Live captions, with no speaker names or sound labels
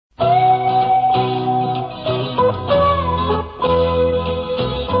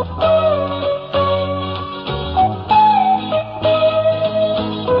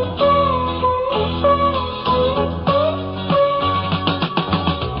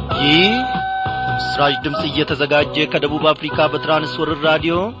ይህ ምስራች ድምጽ እየተዘጋጀ ከደቡብ አፍሪካ በትራንስወርልድ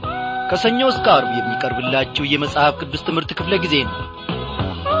ራዲዮ ከሰኞ እስከ ዓርብ የሚቀርብላችሁ የመጽሐፍ ቅዱስ ትምህርት ክፍለ ጊዜ ነው።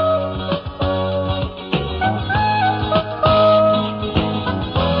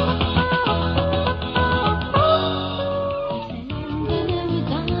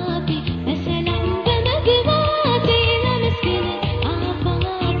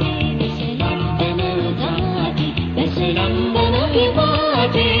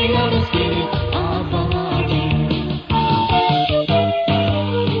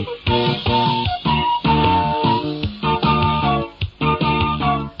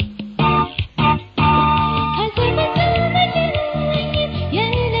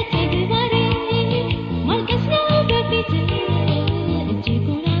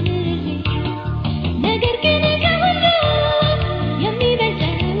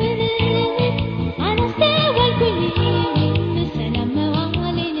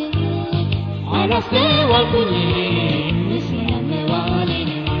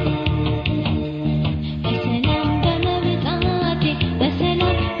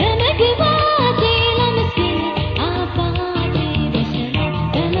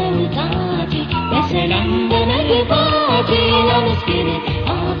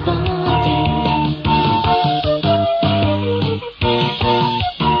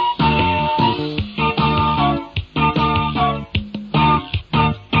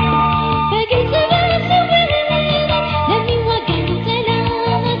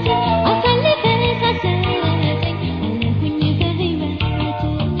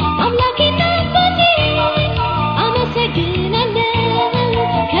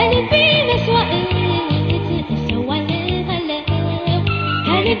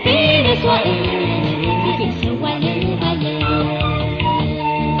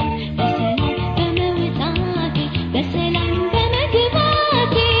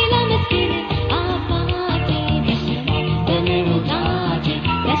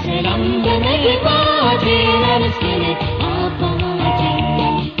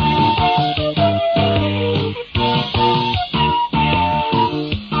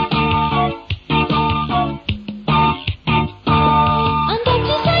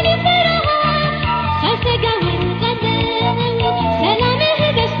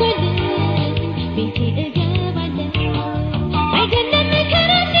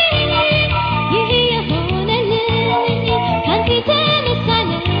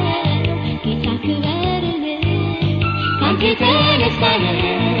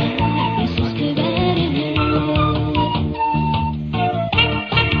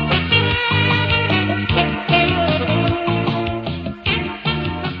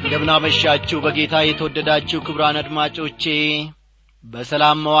 እንደምናመሻችሁ በጌታ የተወደዳችሁ ክቡራን አድማጮቼ፣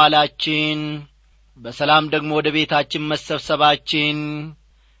 በሰላም መዋላችን በሰላም ደግሞ ወደ ቤታችን መሰብሰባችን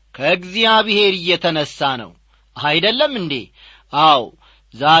ከእግዚአብሔር እየተነሳ ነው አይደለም እንዴ? አዎ፣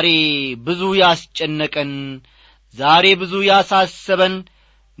 ዛሬ ብዙ ያስጨነቀን፣ ዛሬ ብዙ ያሳሰበን፣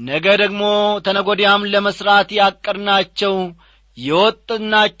 ነገ ደግሞ ተነጎዲያም ለመስራት ያቀርናቸው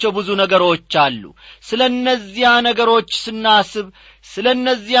የወጥናቸው ብዙ ነገሮች አሉ። ስለነዚያ ነገሮች ስናስብ፣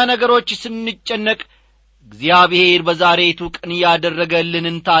 ስለነዚያ ነገሮች ስንጨነቅ እግዚአብሔር በዛሬቱ ቀን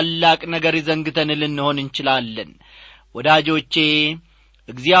ያደረገልንን ታላቅ ነገር ዘንግተን ልንሆን እንችላለን። ወዳጆቼ፣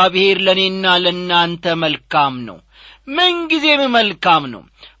 እግዚአብሔር ለኔና ለናንተ መልካም ነው፣ ምንጊዜም መልካም ነው።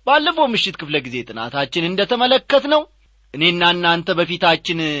 ባለፈው ምሽት ክፍለ ጊዜ ጥናታችን እንደተመለከትነው እኔና እናንተ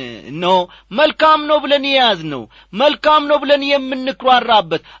በፊታችን ነው መልካም ነው ብለን ያዝነው፣ መልካም ነው ብለን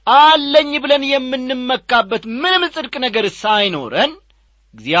የምንኩራራበት፣ አለኝ ብለን የምንመካበት ምንም ጽድቅ ነገር ሳይኖረን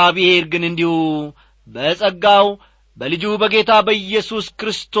እግዚአብሔር ግን እንዲሁ በጸጋው በልጁ በጌታ በኢየሱስ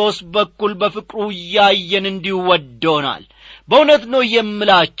ክርስቶስ በኩል በፍቅሩ ያየን እንዲሁ ወዶናል። በእውነት ነው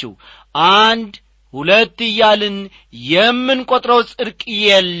የምላችሁ፣ አንድ ሁለት እያልን የምንቆጥረው ጽድቅ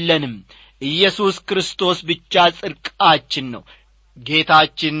የለንም። ኢየሱስ ክርስቶስ ብቻ ጽድቃችን ነው።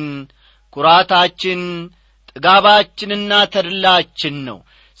 ጌታችን ኩራታችን፣ ጥጋባችንና ተድላችን ነው።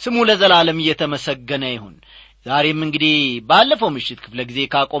 ስሙ ለዘላለም እየተመሰገነ ይሁን። ዛሬም እንግዲህ ባለፈው ምሽት ክፍለ ጊዜ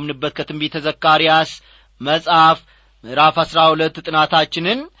ካቆምንበት ከትንቢተ ዘካርያስ መጽሐፍ ምዕራፍ 12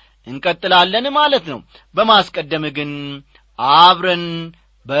 ጥናታችንን እንቀጥላለን ማለት ነው። በማስቀደም ግን አብረን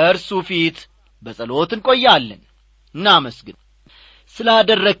በእርሱ ፊት በጸሎት እንቆያለን። እናመስግን።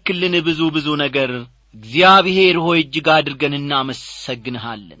 ስላደረክልን ብዙ ነገር እግዚአብሔር ሆይ እጅግ አድርገን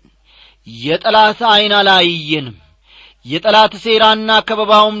እናመሰግንሃለን። የጠላት ዓይን አላየንም፣ የጠላት ሴራና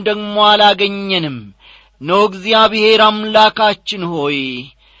ከበባውም ደግሞ አላገኘንም። ኖ እግዚአብሔር አምላካችን ሆይ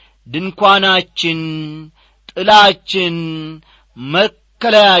ድንኳናችን፣ ጥላችን፣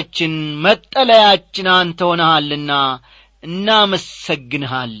 መከለያችን፣ መጠለያችን አንተ ሆነሃልና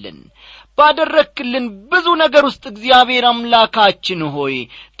እናመሰግንሃለን። ባደረክልን ብዙ ነገር ውስጥ እግዚአብሔር አምላካችን ሆይ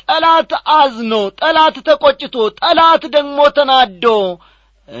ጠላት አዝኖ፣ ጠላት ተቆጭቶ፣ ጠላት ደግሞ ተናዶ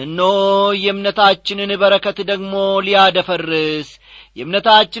የእምነታችንን በረከት ደግሞ ሊያደፈርስ፣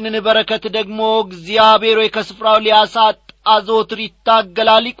 የእምነታችንን በረከት ደግሞ እግዚአብሔር ሆይ ከስፍራው ሊያሳጣ ዘወትር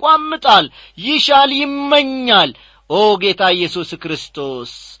ይታገላል፣ ይቋምጣል፣ ይሻል፣ ይመኛል። ጌታ ኢየሱስ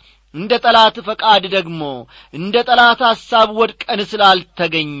ክርስቶስ እንደ ጠላት ፈቃድ ደግሞ እንደ ጠላት ሐሳብ ወድቀን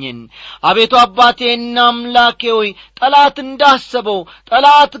ስላልተገኘን አቤቱ አባቴና አምላኬ ሆይ ጠላት እንዳሰበው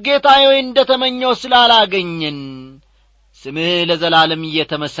ጠላት ጌታዬ ሆይ እንደተመኘው ስላላገኘን ስምህ ለዘላለም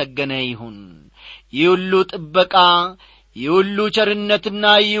እየተመሰገነ ይሁን። ይህ ሁሉ ጥበቃ፣ ይህ ሁሉ ቸርነትና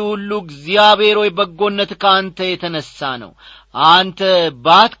ይህ ሁሉ እግዚአብሔር ሆይ በጎነት ካንተ የተነሳ ነው። አንተ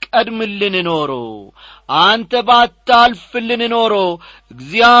ባትቀድምልን ኖሮ፣ አንተ ባታልፍልን ኖሮ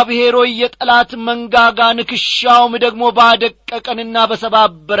እግዚአብሔር ሆይ የጠላት መንጋጋ ንክሻውም ደግሞ ባደቀቀንና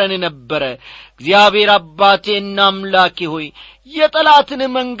በሰባበረን ነበረ። እግዚአብሔር አባቴና አምላኬ ሆይ የጠላትን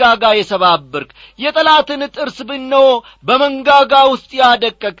መንጋጋ የሰባበርክ፣ የጠላትን ጥርስ ብነው በመንጋጋ ውስጥ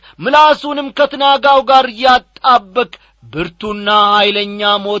ያደቀቅ፣ ምላሱንም ከትናጋው ጋር ያጣበቅ ብርቱና ኃይለኛ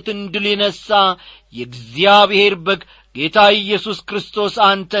ሞትን ድል የነሣ የእግዚአብሔር በግ ጌታ ኢየሱስ ክርስቶስ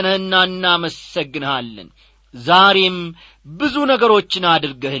አንተ ነህና እናመሰግንሃለን። ዛሬም ብዙ ነገሮችን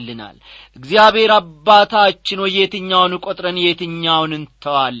አድርገህልናል። እግዚአብሔር አባታችን ሆይ የትኛውን ቆጥረን የትኛውን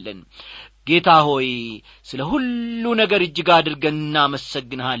እንተዋለን? ጌታ ሆይ ስለ ሁሉ ነገር እጅግ አድርገን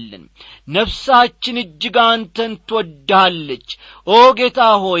እናመሰግንሃለን። ነፍሳችን እጅግ አንተን ትወድሃለች። ጌታ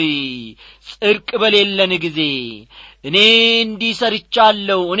ሆይ ጽድቅ በሌለን ጊዜ እኔ እንዲህ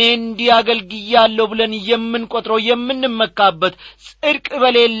ሰርቻለሁ፣ እኔ እንዲህ አገልግያለሁ ብለን የምንቆጥረው የምንመካበት ጽድቅ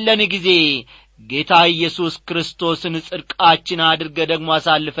በሌለን ጊዜ ጌታ ኢየሱስ ክርስቶስን ጽድቃችን አድርገ ደግሞ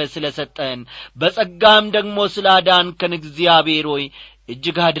አሳልፈ ስለሰጠን በጸጋም ደግሞ ስላዳንከን እግዚአብሔር ሆይ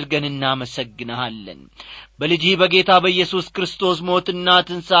እጅግ አድርገን እናመሰግንሃለን። በልጅህ በጌታ በኢየሱስ ክርስቶስ ሞትና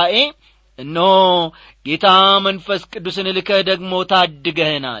ትንሣኤ ጌታ መንፈስ ቅዱስን ልከህ ደግሞ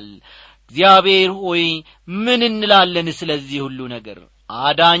ታድገህናል። እግዚአብሔር ሆይ ምን እንላለን ስለዚህ ሁሉ ነገር?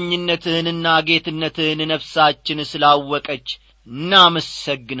 አዳኝነትህንና ጌትነትህን ነፍሳችን ስላወቀች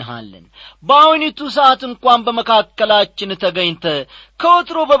እናመሰግንሃለን። በአሁኒቱ ሰዓት እንኳን በመካከላችን ተገኝተ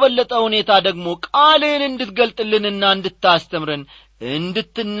ከወትሮ በበለጠ ሁኔታ ደግሞ ቃልህን እንድትገልጥልንና እንድታስተምረን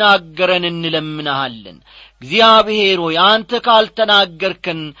እንድትናገረን እንለምንሃለን። እግዚአብሔር ሆይ አንተ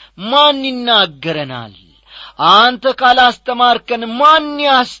ካልተናገርከን ማን ይናገረናል? አንተ ካላስተማርከን ማን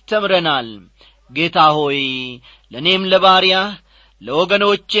ያስተምረናል? ጌታ ሆይ ለኔም ለባሪያህ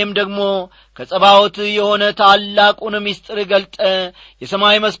ለወገኖቼም ደግሞ ከጸባዖት የሆነ ታላቁን ምስጢር ገልጠ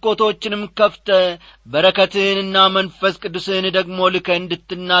የሰማይ መስኮቶችንም ከፍተ በረከትህንና መንፈስ ቅዱስህን ደግሞ ልከ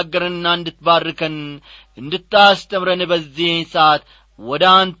እንድትናገረንና እንድትባርከን እንድታስተምረን በዚህ ሰዓት ወደ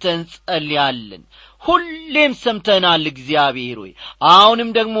አንተ እንጸልያለን። ሁሌም ሰምተናል እግዚአብሔር ሆይ አሁንም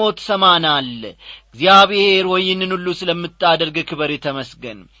ደግሞ ትሰማናለህ። እግዚአብሔር ሆይ ይህንን ሁሉ ስለምታደርግ ክብር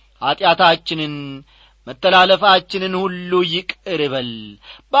ተመስገን። ኃጢአታችንን መተላለፋችንን ሁሉ ይቅር በል።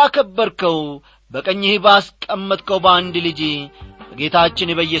 ባከበርከው በቀኝህ ባስቀመጥከው በአንድ ልጅ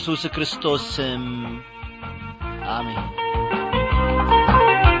በጌታችን በኢየሱስ ክርስቶስ ስም አሜን።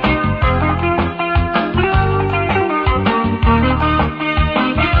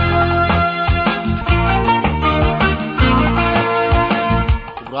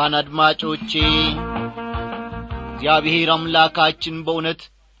 ክቡራን አድማጮቼ እግዚአብሔር አምላካችን በእውነት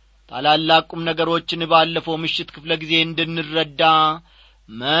ታላላቁም ነገሮችን ባለፈው ምሽት ክፍለ ጊዜ እንድንረዳ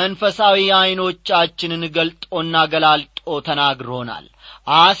መንፈሳዊ አይኖቻችንን ገልጦና ገላልጦ ተናግሮናል፣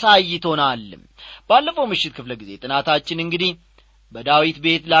 አሳይቶናል። ባለፈው ምሽት ክፍለ ጊዜ ጥናታችን እንግዲህ በዳዊት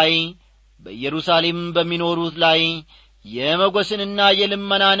ቤት ላይ በኢየሩሳሌም በሚኖሩት ላይ የመጎስንና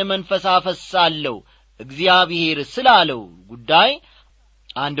የልመናን መንፈስ አፈሳለሁ እግዚአብሔር ስላለው ጉዳይ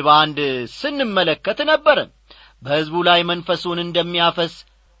አንድ በአንድ ስንመለከት ነበር። በሕዝቡ ላይ መንፈሱን እንደሚያፈስ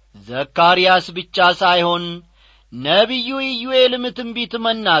ዘካርያስ ብቻ ሳይሆን ነቢዩ ኢዩኤልም ትንቢት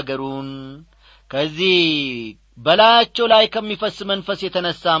መናገሩን ከዚህ በላያቸው ላይ ከሚፈስ መንፈስ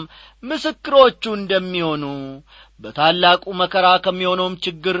የተነሳም ምስክሮቹ እንደሚሆኑ በታላቁ መከራ ከሚሆነውም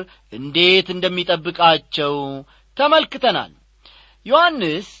ችግር እንዴት እንደሚጠብቃቸው ተመልክተናል።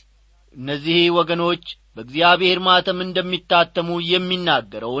 ዮሐንስ እነዚህ ወገኖች በእግዚአብሔር ማተም እንደሚታተሙ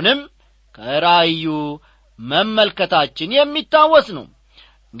የሚናገረውንም ከራእዩ መመልከታችን የሚታወስ ነው።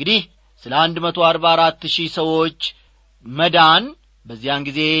 እንግዲህ ስለ 144,000 ሰዎች መዳን በዚያን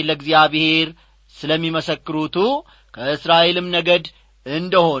ጊዜ ለእግዚአብሔር ስለሚመሰክሩቱ ከእስራኤልም ነገድ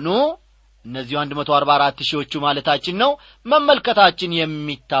እንደሆኑ እነዚህ 144,000ዎቹ ማለታችን ነው መመልከታችን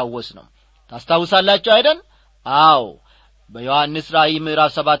የሚታወስ ነው። ታስታውሳላችሁ አይደል? አዎ በዮሐንስ ራእይ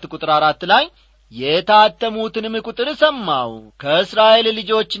ምዕራፍ 7 ቁጥር 4 ላይ የታተሙትንም ቁጥር ሰማው፣ ከእስራኤል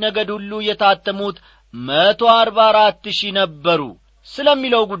ልጆች ነገድ ሁሉ የታተሙት 144,000 ነበሩ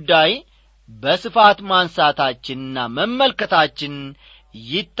ስለሚለው ጉዳይ በስፋት ማንሳታችንና መመልከታችን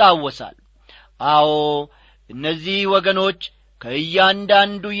ይታወሳል። አዎ እነዚህ ወገኖች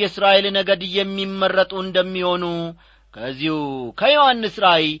ከእያንዳንዱ የእስራኤል ነገድ የሚመረጡ እንደሚሆኑ ከዚሁ ከዮሐንስ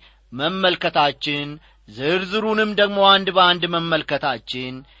ራእይ መመልከታችን ዝርዝሩንም ደግሞ አንድ በአንድ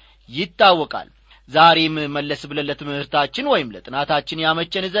መመልከታችን ይታወቃል። ዛሬም መለስ ብለን ለትምህርታችን ወይም ለጥናታችን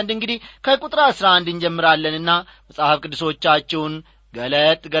ያመቸን ዘንድ እንግዲህ ከቁጥር 11 እንጀምራለንና መጽሐፍ ቅዱሶቻችሁን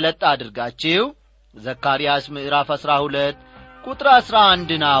ገለጥ አድርጋችሁ ዘካርያስ ምዕራፍ 12 ቁጥር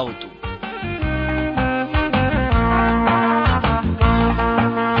 11 አውጡ።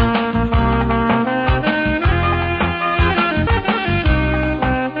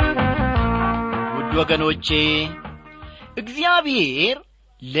 ውድ ወገኖቼ እግዚአብሔር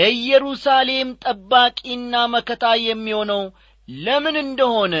ለኢየሩሳሌም ጠባቂና መከታ የሚሆነው ለምን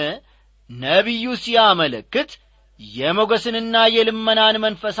እንደሆነ ነቢዩ ሲያመለክት የሞገስንና የልመናን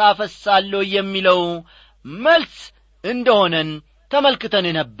መንፈስ አፈሳለሁ የሚለው መልስ እንደሆነን ተመልክተን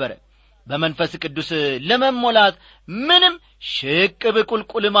ነበር። በመንፈስ ቅዱስ ለመሞላት ምንም ሽቅብ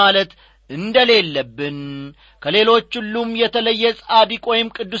ቁልቁል ማለት እንደሌለብን፣ ከሌሎች ሁሉም የተለየ ጻድቅ ወይም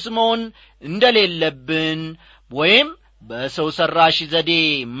ቅዱስ መሆን እንደሌለብን፣ ወይም በሰው ሰራሽ ዘዴ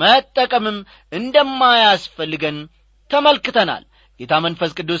መጠቀምም እንደማያስፈልገን ተመልክተናል። ጌታ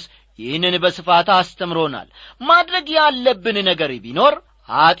መንፈስ ቅዱስ ይህንን በስፋት አስተምሮናል። ማድረግ ያለብን ነገር ቢኖር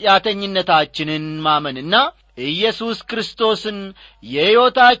ኃጢአተኝነታችንን ማመንና ኢየሱስ ክርስቶስን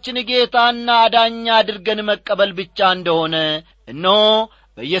የሕይወታችን ጌታና አዳኛ አድርገን መቀበል ብቻ እንደሆነ እነሆ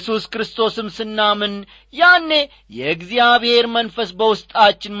በኢየሱስ ክርስቶስም ስናምን ያኔ የእግዚአብሔር መንፈስ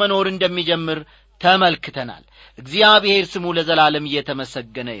በውስጣችን መኖር እንደሚጀምር ተመልክተናል። እግዚአብሔር ስሙ ለዘላለም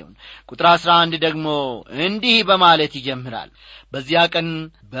እየተመሰገነ ይሁን። ቁጥር 11 ደግሞ እንዲህ በማለት ይጀምራል። በዚያ ቀን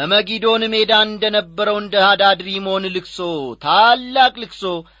በመጊዶን ሜዳ እንደነበረው እንደ ሃዳድሪሞን ልቅሶ ታላቅ ልቅሶ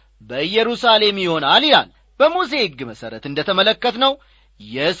በኢየሩሳሌም ይሆናል ይላል። በሙሴ ሕግ መሠረት እንደተመለከትነው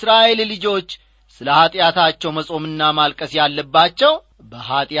የእስራኤል ልጆች ስለ ኃጢአታቸው መጾምና ማልቀስ ያለባቸው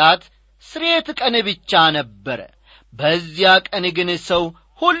በኃጢአት ስርየት ቀን ብቻ ነበረ። በዚያ ቀን ግን ሰው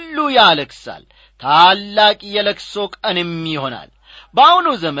ሁሉ ያለቅሳል፣ ታላቅ የለቅሶ ቀንም ይሆናል። በአሁኑ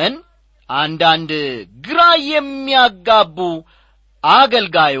ዘመን አንዳንድ ግራ የሚያጋቡ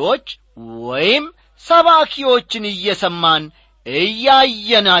አገልጋዮች ወይም ሰባኪዎችን እየሰማን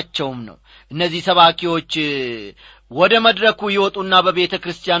እያየናቸውም ነው። እነዚህ ሰባኪዎች ወደ መድረኩ ይወጡና በቤተ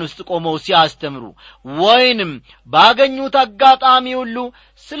ክርስቲያን ውስጥ ቆመው ሲያስተምሩ ወይንም ባገኙት አጋጣሚ ሁሉ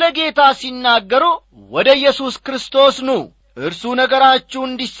ስለ ጌታ ሲናገሩ ወደ ኢየሱስ ክርስቶስ ኑ፣ እርሱ ነገራችሁ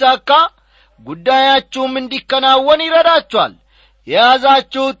እንዲሳካ ጉዳያችሁም እንዲከናወን ይረዳችኋል፣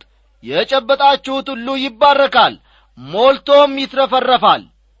 የያዛችሁት የጨበጣችሁት ሁሉ ይባረካል፣ ሞልቶም ይትረፈረፋል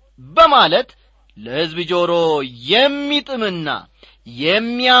በማለት ለሕዝብ ጆሮ የሚጥምና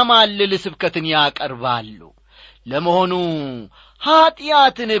የሚያማልል ስብከትን ያቀርባሉ። ለመሆኑ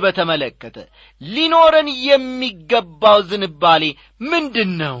ኃጢአትን በተመለከተ ሊኖረን የሚገባው ዝንባሌ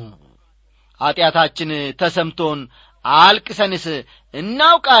ምንድነው? ኃጢአታችን ተሰምቶን አልቅሰንስ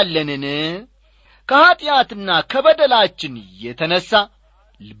እናውቃለንን? ከኃጢአትና ከበደላችን የተነሳ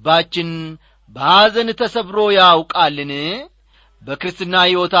ልባችን በሐዘን ተሰብሮ ያውቃልን? በክርስትና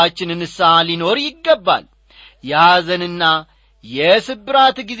ሕይወታችን ንስሐ ሊኖር ይገባል። የሐዘንና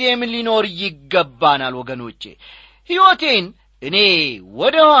የስብራት ጊዜም ሊኖር ይገባናል። ወገኖቼ ሕይወቴን እኔ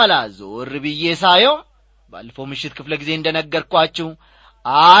ወደ ኋላ ዞር ብዬ ሳየው ባለፈው ምሽት ክፍለ ጊዜ እንደነገርኳችሁ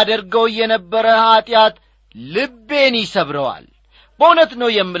አደርገው የነበረ ኃጢአት ልቤን ይሰብረዋል። በእውነት ነው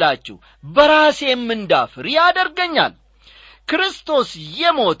የምላችሁ፣ በራሴም እንዳፍር ያደርገኛል። ክርስቶስ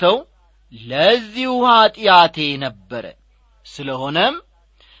የሞተው ለዚሁ ኃጢአቴ ነበረ። ስለሆነም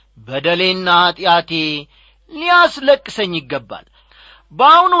በደሌና ኃጢአቴ ሊያስለቅሰኝ ይገባል።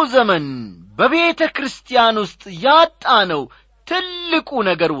 በአሁኑ ዘመን በቤተ ክርስቲያን ውስጥ ያጣነው ትልቁ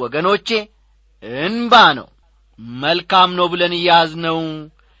ነገር ወገኖቼ እንባ ነው። መልካም ነው ብለን ያዝነው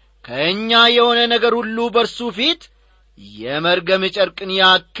ከእኛ የሆነ ነገር ሁሉ በርሱ ፊት የመርገም ጨርቅን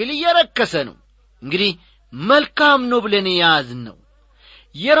ያክል የረከሰ ነው። እንግዲህ መልካም ነው ብለን ያዝነው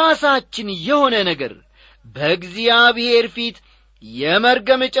የራሳችን የሆነ ነገር በእግዚአብሔር ፊት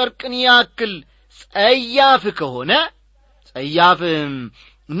የመርገም ጨርቅን ያክል ጸያፍ ከሆነ ጸያፍም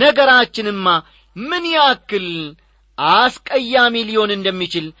ነገራችንማ ምን ያክል አስቀያሚ ሊሆን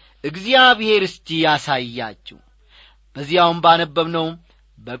እንደሚችል እግዚአብሔር እስቲ ያሳያችሁ። በዚያውም ባነበብነው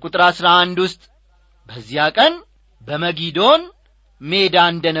በቁጥር 11 ውስጥ በዚያ ቀን በመጊዶን ሜዳ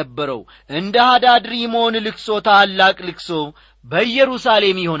እንደነበረው እንደ ሃዳድሪሞን ልቅሶ ታላቅ ልቅሶ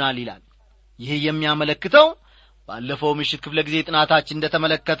በኢየሩሳሌም ይሆናል ይላል። ይህ የሚያመለክተው ባለፈው ምሽት ክፍለ ጊዜ ጥናታችን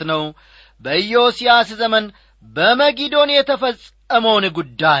እንደተመለከትነው በኢዮስያስ ዘመን በመጊዶን የተፈጸመውን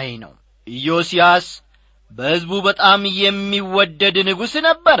ጉዳይ ነው። ኢዮስያስ በሕዝቡ በጣም የሚወደድ ንጉሥ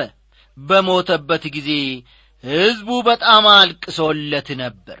ነበረ። በሞተበት ጊዜ ሕዝቡ በጣም አልቅሶለት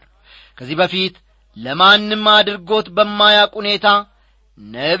ነበር። ከዚህ በፊት ለማንም አድርጎት በማያውቅ ሁኔታ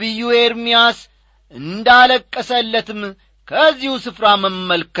ነቢዩ ኤርምያስ እንዳለቀሰለትም ከዚሁ ስፍራ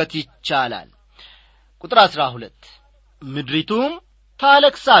መመልከት ይቻላል። ቁጥር 12 ምድሪቱም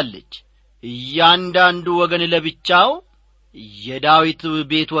ታለቅሳለች፣ እያንዳንዱ ወገን ለብቻው፣ የዳዊት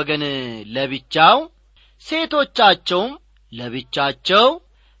ቤት ወገን ለብቻው፣ ሴቶቻቸውም ለብቻቸው፣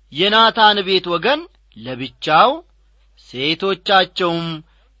 የናታን ቤት ወገን ለብቻው፣ ሴቶቻቸውም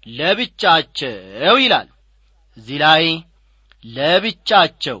ለብቻቸው ይላል። እዚህ ላይ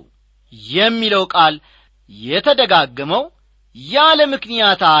ለብቻቸው የሚለው ቃል የተደጋገመው ያለ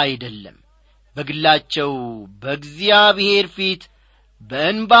ምክንያት አይደለም። በግላቸው በእግዚአብሔር ፊት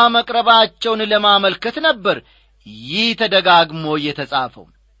በእንባ መቅረባቸውን ለማመልከት ነበር ይህ ተደጋግሞ የተጻፈው።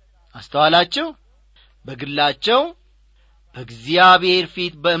 አስተዋላችሁ? በግላቸው በእግዚአብሔር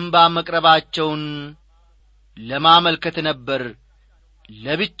ፊት በእንባ መቅረባቸውን ለማመልከት ነበር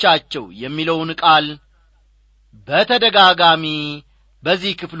ለብቻቸው የሚለውን ቃል በተደጋጋሚ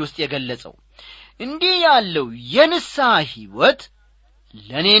በዚህ ክፍል ውስጥ የገለጸው። እንዲህ ያለው የንስሐ ሕይወት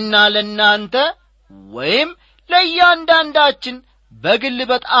ለኔና ለናንተ ወይም ለእያንዳንዳችን በግል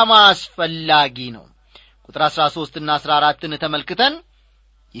በጣም አስፈላጊ ነው። ቁጥር 13 እና 14ን ተመልክተን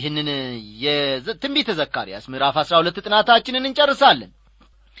ይህንን የትንቢተ ዘካርያስ ምዕራፍ 12 ጥናታችንን እንጨርሳለን።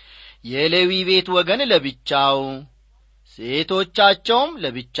 የሌዊ ቤት ወገን ለብቻው፣ ሴቶቻቸውም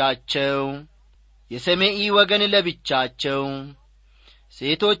ለብቻቸው፣ የሰሜኢ ወገን ለብቻቸው፣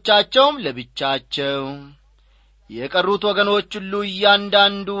 ሴቶቻቸውም ለብቻቸው፣ የቀሩት ወገኖች ሁሉ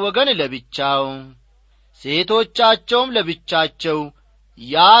እያንዳንዱ ወገን ለብቻው፣ ሴቶቻቸውም ለብቻቸው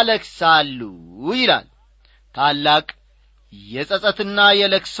ያለቅሳሉ ይላል። ታላቅ የጸጸትና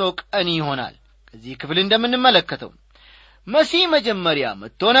የለቅሶ ቀን ይሆናል። ከዚህ ክፍል እንደምንመለከተው መሲህ መጀመሪያ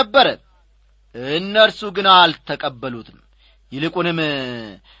መጥቶ ነበር፣ እነርሱ ግን አልተቀበሉትም። ይልቁንም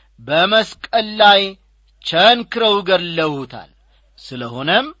በመስቀል ላይ ቸንክረው ገድለውታል።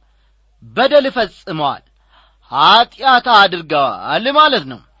 ስለሆነም በደል ፈጽመዋል፣ ኀጢአት አድርገዋል ማለት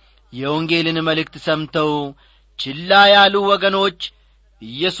ነው። የወንጌልን መልእክት ሰምተው ችላ ያሉ ወገኖች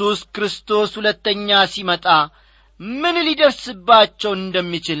ኢየሱስ ክርስቶስ ሁለተኛ ሲመጣ ምን ሊደርስባቸው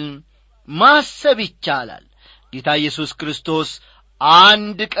እንደሚችል ማሰብ ይቻላል። ጌታ ኢየሱስ ክርስቶስ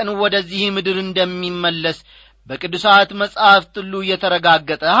አንድ ቀን ወደዚህ ምድር እንደሚመለስ በቅዱሳት መጻሕፍት ሁሉ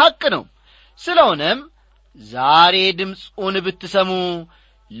የተረጋገጠ ሐቅ ነው። ስለሆነም ዛሬ ድምፁን ብትሰሙ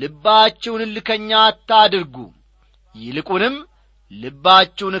ልባችሁን እልከኛ አታድርጉ፣ ይልቁንም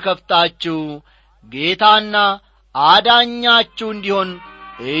ልባችሁን ከፍታችሁ ጌታና አዳኛችሁ እንዲሆን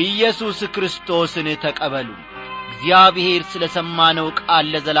ኢየሱስ ክርስቶስን ተቀበሉ። እግዚአብሔር ስለ ሰማነው ቃል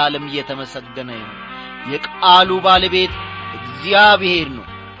ለዘላለም እየተመሰገነ ይሁን። የቃሉ ባለቤት እግዚአብሔር ነው።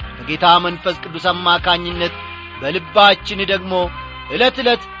 በጌታ መንፈስ ቅዱስ አማካኝነት በልባችን ደግሞ ዕለት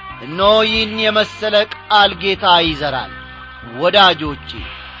ዕለት እነሆ ይህን የመሰለ ቃል ጌታ ይዘራል። ወዳጆቼ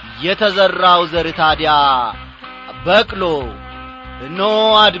የተዘራው ዘር ታዲያ በቅሎ እነሆ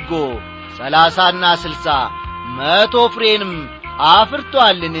አድጎ 30ና 60 100 ፍሬንም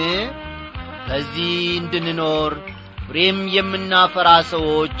አፍርቶአልን? በዚህ እንድንኖር ፍሬም የምናፈራ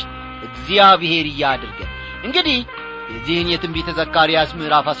ሰዎች እግዚአብሔር ያድርገን። እንግዲህ የዚህን የትንቢተ ዘካርያስ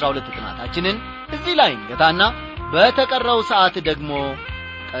ምዕራፍ 12 ጥናታችንን እዚህ ላይ እንገታና በተቀረው ሰዓት ደግሞ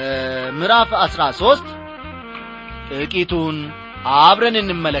ምዕራፍ 13 ጥቂቱን አብረን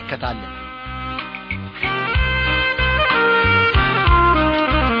እንመለከታለን።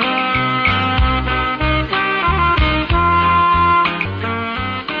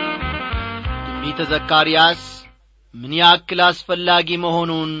 ትንቢተ ዘካርያስ ምን ያክል አስፈላጊ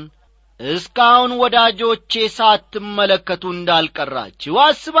መሆኑን እስካሁን ወዳጆቼ ሳትመለከቱ እንዳልቀራችሁ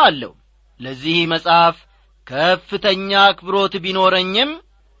አስባለሁ። ለዚህ መጽሐፍ ከፍተኛ አክብሮት ቢኖረኝም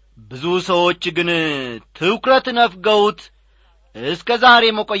ብዙ ሰዎች ግን ትኩረት ነፍገውት እስከ ዛሬ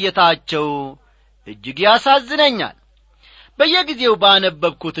መቆየታቸው እጅግ ያሳዝነኛል። በየጊዜው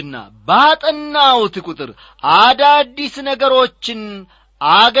ባነበብኩትና ባጠናሁት ቁጥር አዳዲስ ነገሮችን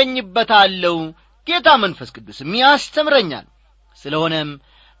አገኝበታለሁ። ጌታ መንፈስ ቅዱስም ያስተምረኛል። ስለሆነም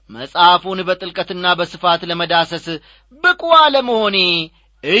መጽሐፉን በጥልቀትና በስፋት ለመዳሰስ ብቁ አለመሆኔ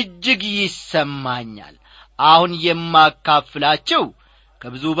እጅግ ይሰማኛል። አሁን የማካፍላችሁ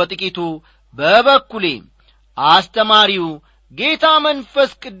ከብዙ በጥቂቱ በበኩሌ አስተማሪው ጌታ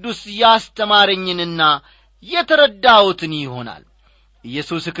መንፈስ ቅዱስ ያስተማረኝንና የተረዳሁትን ይሆናል።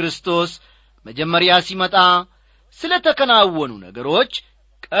 ኢየሱስ ክርስቶስ መጀመሪያ ሲመጣ ስለ ተከናወኑ ነገሮች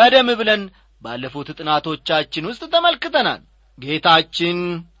ቀደም ብለን ባለፉት ጥናቶቻችን ውስጥ ተመልክተናል። ጌታችን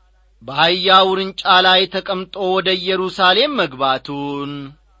በአህያ ውርንጫ ላይ ተቀምጦ ወደ ኢየሩሳሌም መግባቱን፣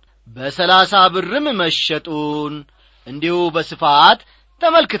 በ30 ብርም መሸጡን እንዲሁ በስፋት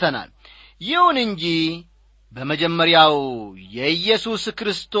ተመልክተናል። ይሁን እንጂ በመጀመሪያው የኢየሱስ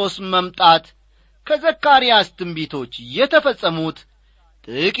ክርስቶስ መምጣት ከዘካርያስ ትንቢቶች የተፈጸሙት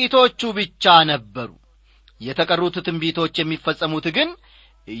ጥቂቶቹ ብቻ ነበሩ። የተቀሩት ትንቢቶች የሚፈጸሙት ግን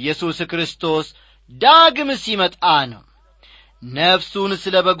ኢየሱስ ክርስቶስ ዳግም ሲመጣ ነው። ነፍሱን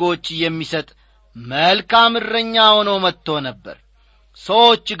ስለ በጎች የሚሰጥ መልካም እረኛ ሆኖ መጥቶ ነበር።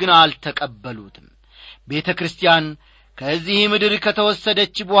 ሰዎች ግን አልተቀበሉትም። ቤተክርስቲያን ከዚህ ምድር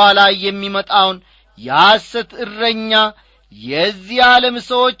ከተወሰደች በኋላ የሚመጣውን የሐሰት እረኛ የዚህ ዓለም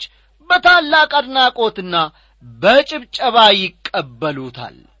ሰዎች በታላቅ አድናቆትና በጭብጨባ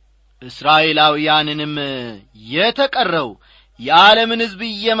ይቀበሉታል። እስራኤላውያንንም የተቀረው የዓለምን ሕዝብ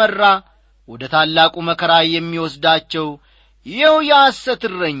እየመራ ወደ ታላቁ መከራ የሚወስዳቸው ይኸው የሐሰት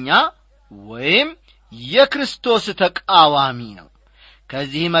እረኛ ወይም የክርስቶስ ተቃዋሚ ነው።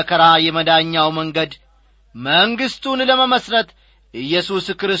 ከዚህ መከራ የመዳኛው መንገድ መንግሥቱን ለመመስረት ኢየሱስ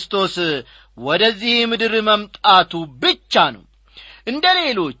ክርስቶስ ወደዚህ ምድር መምጣቱ ብቻ ነው። እንደ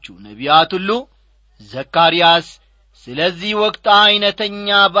ሌሎቹ ነቢያት ሁሉ ዘካርያስ ስለዚህ ወቅት አይነተኛ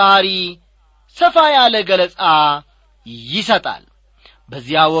ባህሪ ሰፋ ያለ ገለጻ ይሰጣል።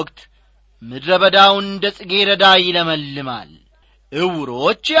 በዚያ ወቅት ምድረ በዳው እንደ ጽጌረዳ ይለመልማል፣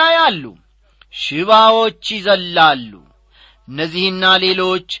 ዕውሮች ያያሉ፣ ሽባዎች ይዘላሉ። እነዚህና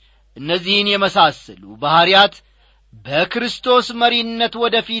ሌሎች እነዚህን የመሳሰሉ ባህሪያት በክርስቶስ መሪነት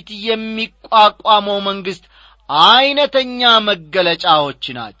ወደፊት የሚቋቋመው መንግሥት አይነተኛ መገለጫዎች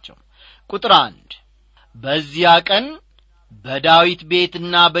ናቸው። ቁጥር 1 በዚያ ቀን በዳዊት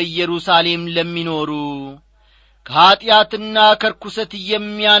ቤትና በኢየሩሳሌም ለሚኖሩ ከኀጢአትና ከርኩሰት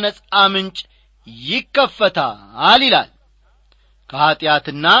የሚያነጻ ምንጭ ይከፈታል ይላል።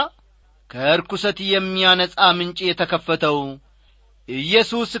 ከኀጢአትና ከርኩሰት የሚያነጻ ምንጭ የተከፈተው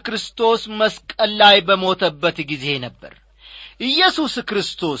ኢየሱስ ክርስቶስ መስቀል ላይ በሞተበት ጊዜ ነበር። ኢየሱስ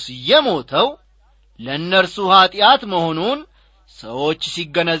ክርስቶስ የሞተው ለእነርሱ ኀጢአት መሆኑን ሰዎች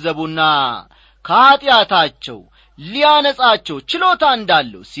ሲገነዘቡና ከኀጢአታቸው ሊያነጻቸው ችሎታ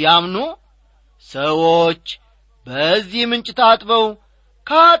እንዳለው ሲያምኑ ሰዎች በዚህ ምንጭ ታጥበው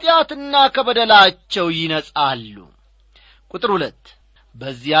ከኀጢአትና ከበደላቸው ይነጻሉ። ቁጥር 2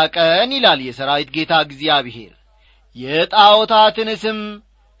 በዚያ ቀን ይላል የሠራዊት ጌታ እግዚአብሔር የጣዖታትን ስም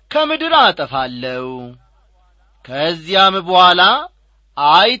ከምድር አጠፋለሁ፣ ከዚያም በኋላ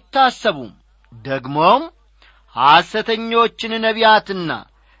አይታሰቡም። ደግሞም ሐሰተኞችን ነቢያትና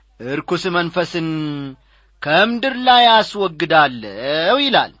እርኩስ መንፈስን ከምድር ላይ አስወግዳለሁ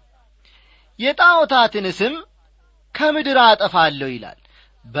ይላል። የጣዖታትን ስም ከምድር አጠፋለሁ ይላል።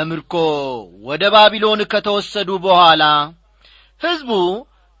 በምርኮ ወደ ባቢሎን ከተወሰዱ በኋላ ሕዝቡ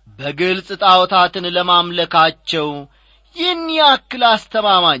በግልጽ ጣዖታትን ለማምለካቸው ይህን ያክል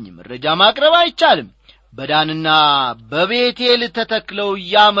አስተማማኝ መረጃ ማቅረብ አይቻልም። በዳንና በቤቴል ተተክለው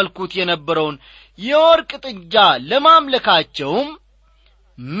ያመልኩት የነበረውን የወርቅ ጥጃ ለማምለካቸውም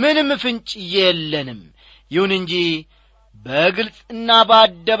ምንም ፍንጭ የለንም። ይሁን እንጂ በግልጽና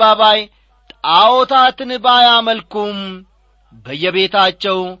በአደባባይ ጣዖታትን ባያመልኩም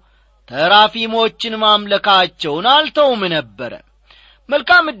በየቤታቸው ተራፊሞችን ማምለካቸውን አልተውም ነበር።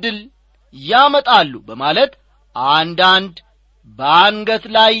 መልካም ዕድል ያመጣሉ በማለት አንዳንድ በአንገት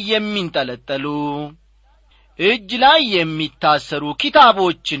ላይ የሚንጠለጠሉ እጅ ላይ የሚታሰሩ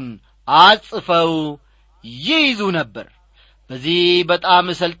ኪታቦችን አጽፈው ይይዙ ነበር። በዚህ በጣም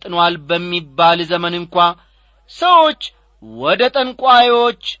ሰልጥኗል በሚባል ዘመን እንኳ ሰዎች ወደ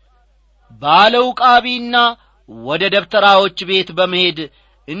ጠንቋዮች፣ ባለውቃቢና ወደ ደብተራዎች ቤት በመሄድ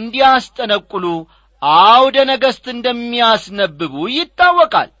እንዲያስጠነቁሉ አውደ ነገሥት እንደሚያስነብቡ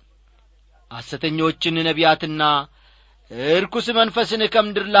ይታወቃል። ሐሰተኞችን ነቢያትና እርኩስ መንፈስን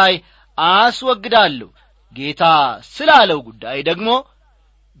ከምድር ላይ አስወግዳለሁ ጌታ ስላለው ጉዳይ ደግሞ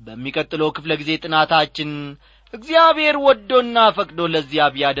በሚቀጥለው ክፍለ ጊዜ ጥናታችን እግዚአብሔር ወዶና ፈቅዶ ለዚያ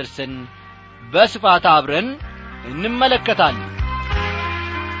ቢያደርሰን በስፋት አብረን እንመለከታለን።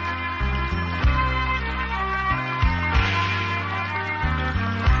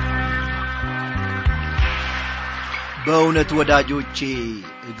 በእውነት ወዳጆቼ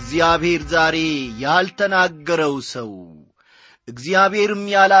እግዚአብሔር ዛሬ ያልተናገረው ሰው፣ እግዚአብሔርም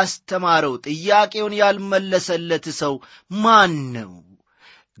ያላስተማረው፣ ጥያቄውን ያልመለሰለት ሰው ማን ነው?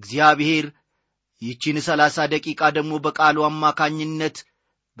 እግዚአብሔር ይህችን 30 ደቂቃ ደግሞ በቃሉ አማካኝነት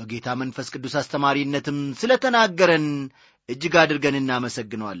በጌታ መንፈስ ቅዱስ አስተማሪነትም ስለተናገረን እጅግ አድርገን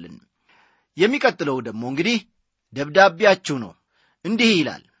እናመሰግነዋለን። የሚቀጥለው ደግሞ እንግዲህ ደብዳቤያችሁ ነው። እንዲህ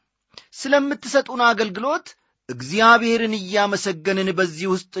ይላል: ስለምትሰጡን አገልግሎት እግዚአብሔርን እያመሰገንን በዚህ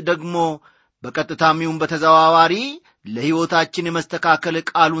ውስጥ ደግሞ በቀጥታም ይሁን በተዘዋዋሪ ለሕይወታችን መስተካከል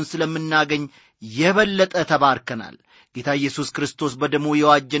ቃሉን ስለምናገኝ የበለጠ ተባርከናል። ጌታ ኢየሱስ ክርስቶስ በደሙ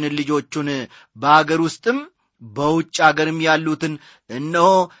የዋጀን ልጆቹን በአገር ውስጥም በውጭ አገርም ያሉትን እነሆ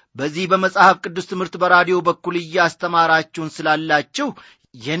በዚህ በመጽሐፍ ቅዱስ ትምህርት በራዲዮ በኩል እያስተማራችሁን ስላላችሁ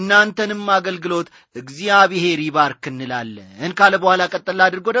የእናንተንም አገልግሎት እግዚአብሔር ይባርክ እንላለን ካለ በኋላ ቀጥላ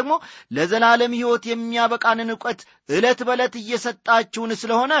አድርጎ ደግሞ ለዘላለም ሕይወት የሚያበቃንን ዕውቀት ዕለት በዕለት እየሰጣችሁን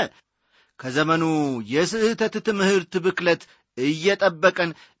ስለሆነ ከዘመኑ የስህተት ትምህርት ብክለት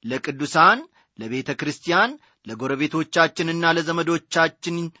እየጠበቀን ለቅዱሳን፣ ለቤተ ክርስቲያን፣ ለጎረቤቶቻችንና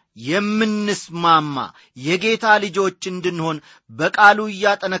ለዘመዶቻችን የምንስማማ የጌታ ልጆች እንድንሆን በቃሉ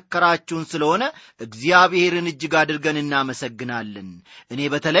እያጠነከራችሁን ስለሆነ እግዚአብሔርን እጅግ አድርገን እናመሰግናለን።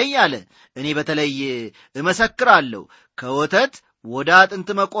 እኔ በተለይ እመሰክራለሁ ከወተት ወደ አጥንት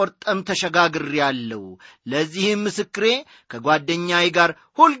መቆርጠም ተሸጋግሬአለሁ። ለዚህም ምስክሬ ከጓደኛዬ ጋር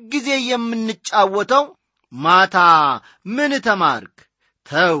ሁልጊዜ የምንጫወተው ማታ ምን ተማርክ?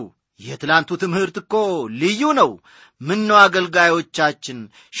 ተው የትላንቱ ትምህርት እኮ ልዩ ነው። ምነው አገልጋዮቻችን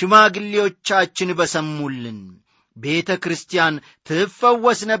ሽማግሌዎቻችን በሰሙልን፣ ቤተ ክርስቲያን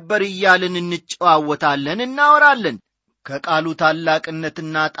ትፈወስ ነበር እያልን እንጨዋወታለን፣ እናወራለን። ከቃሉ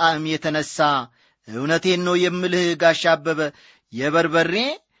ታላቅነትና ጣዕም የተነሳ እውነቴን ነው የምልህ ጋሽ አበበ የበርበሬ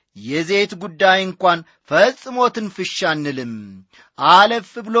የዘይት ጉዳይ እንኳን ፈጽሞ ትንፍሽ አንልም።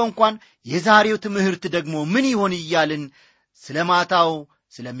 አለፍ ብሎ እንኳን የዛሬው ትምህርት ደግሞ ምን ይሆን እያልን ስለማታው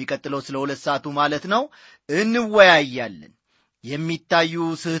ስለሚቀጥለው ስለ 2 ሰዓቱ ማለት ነው እንወያያለን። የሚታዩ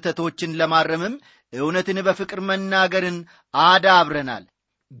ስህተቶችን ለማረምም እውነትን በፍቅር መናገርን አዳብረናል።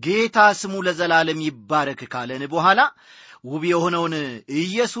 ጌታ ስሙ ለዘላለም ይባረክ ካለን በኋላ ውብ የሆነውን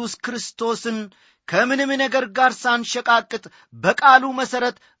ኢየሱስ ክርስቶስን ከምንም ነገር ጋር ሳንሸቃቅጥ በቃሉ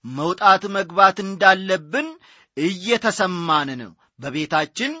መሰረት መውጣት መግባት እንዳለብን እየተሰማን ነው።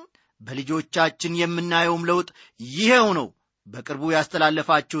 በቤታችን በልጆቻችን የምናየውም ለውጥ ይሄው ነው። በቅርቡ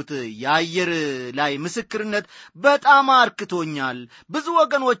ያስተላለፋችሁት የአየር ላይ ምስክርነት በጣም አርክቶኛል። ብዙ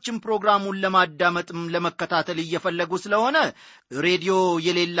ወገኖችም ፕሮግራሙን ለማዳመጥም ለመከታተል እየፈለጉ ስለሆነ ሬዲዮ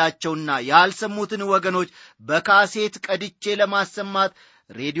የሌላቸውና ያልሰሙትን ወገኖች በካሴት ቀድቼ ለማሰማት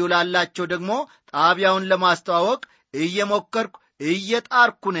ሬዲዮ ላላቸው ደግሞ ጣቢያውን ለማስተዋወቅ እየሞከርኩ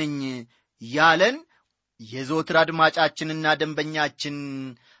እየጣርኩ ነኝ ያለን የዘወትር አድማጫችንና ደንበኛችን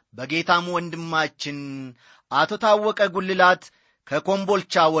በጌታም ወንድማችን አቶ ታወቀ ጉልላት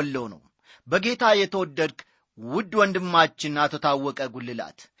ከኮምቦልቻ ወሎ ነው። በጌታ የተወደድክ ውድ ወንድማችን አቶ ታወቀ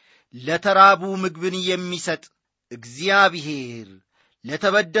ጉልላት ለተራቡ ምግብን የሚሰጥ እግዚአብሔር፣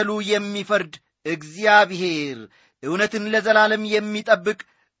 ለተበደሉ የሚፈርድ እግዚአብሔር፣ እውነትን ለዘላለም የሚጠብቅ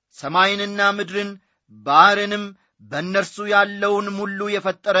ሰማይንና ምድርን ባሕርንም በእነርሱ ያለውን ሁሉ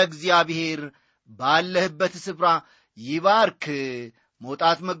የፈጠረ እግዚአብሔር ባለህበት ስፍራ ይባርክ፣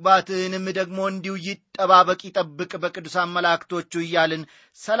 መውጣት መግባትንም ደግሞ እንዲሁ ይጠባበቅ ይጠብቅ በቅዱሳን መላእክቶቹ እያልን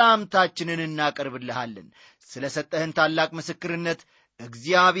ሰላምታችንን እናቀርብልሃለን። ስለ ሰጠህን ታላቅ ምስክርነት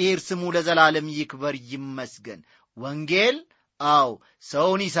እግዚአብሔር ስሙ ለዘላለም ይክበር ይመስገን። ወንጌል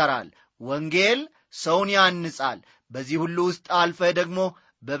ሰውን ይሠራል። ወንጌል ሰውን ያንጻል። በዚህ ሁሉ ውስጥ አልፈህ ደግሞ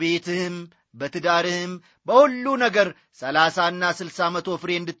በቤትህም በትዳርህም በሁሉ ነገር 30ና 60 መቶ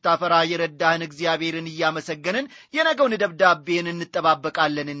ፍሬ እንድታፈራ የረዳህን እግዚአብሔርን እያመሰገንን የነገውን ደብዳቤን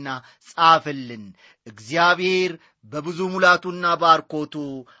እንጠባበቃለንና ጻፍልን። እግዚአብሔር በብዙ ሙላቱና ባርኮቱ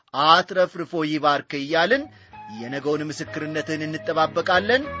አትረፍርፎ ይባርክ እያልን የነገውን ምስክርነትን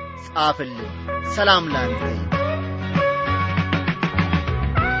እንጠባበቃለን። ጻፍልን። ሰላም ላንተ።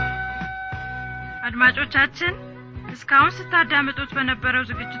 አድማጮቻችን እስካሁን ስታዳምጡት በነበረው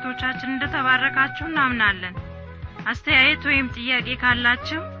ዝግጅቶቻችን እንደተባረካችሁ እናምናለን። አስተያየት ወይም ጥያቄ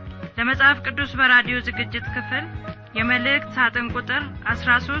ካላችሁ ለመጽሐፍ ቅዱስ በራዲዮ ዝግጅት ክፍል የመልእክት ሳጥን ቁጥር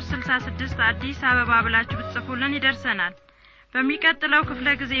 1366 አዲስ አበባ ብላችሁ ብትጽፉልን ይደርሰናል። በሚቀጥለው ክፍለ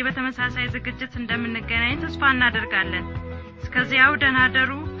ጊዜ በተመሳሳይ ዝግጅት እንደምንገናኝ ተስፋ እናደርጋለን። እስከዚያው ደህና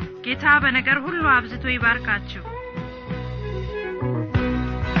ደሩ። ጌታ በነገር ሁሉ አብዝቶ ይባርካችሁ።